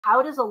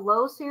How does a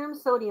low serum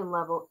sodium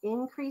level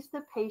increase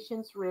the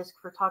patient's risk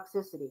for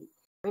toxicity?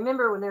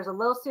 Remember, when there's a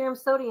low serum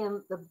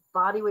sodium, the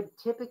body would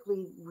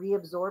typically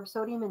reabsorb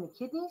sodium in the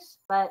kidneys,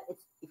 but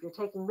if you're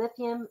taking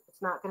lithium,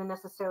 it's not going to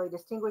necessarily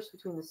distinguish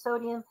between the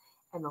sodium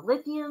and the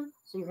lithium,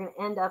 so you're going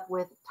to end up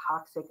with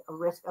a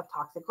risk of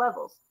toxic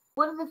levels.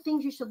 What are the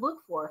things you should look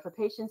for if a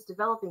patient's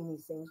developing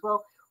these things?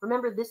 Well,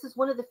 remember, this is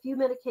one of the few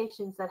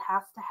medications that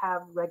has to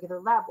have regular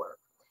lab work,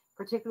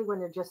 particularly when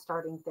they're just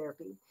starting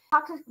therapy.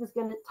 Toxic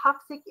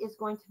is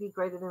going to be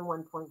greater than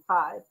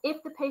 1.5.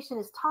 If the patient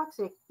is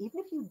toxic, even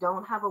if you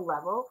don't have a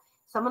level,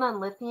 someone on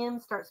lithium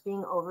starts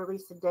being overly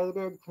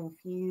sedated,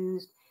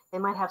 confused. They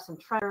might have some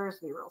tremors,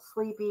 be real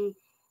sleepy.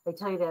 They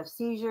tell you they have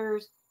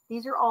seizures.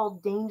 These are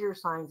all danger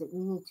signs that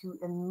you need to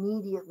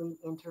immediately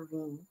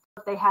intervene.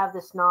 If they have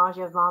this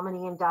nausea,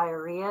 vomiting, and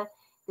diarrhea,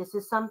 this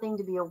is something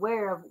to be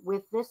aware of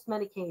with this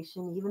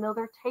medication, even though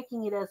they're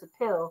taking it as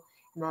a pill,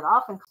 and that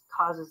often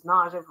causes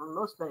nausea for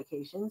most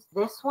medications.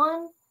 This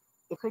one,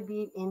 it could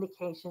be an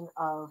indication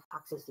of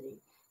toxicity.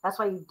 That's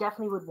why you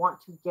definitely would want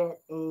to get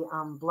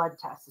a blood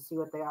test to see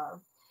what they are.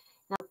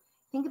 Now,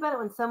 think about it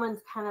when someone's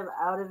kind of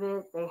out of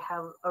it, they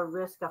have a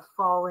risk of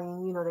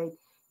falling,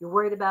 you're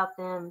worried about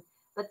them.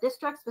 But this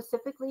drug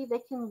specifically, they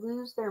can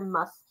lose their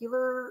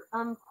muscular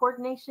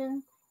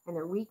coordination and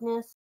their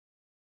weakness.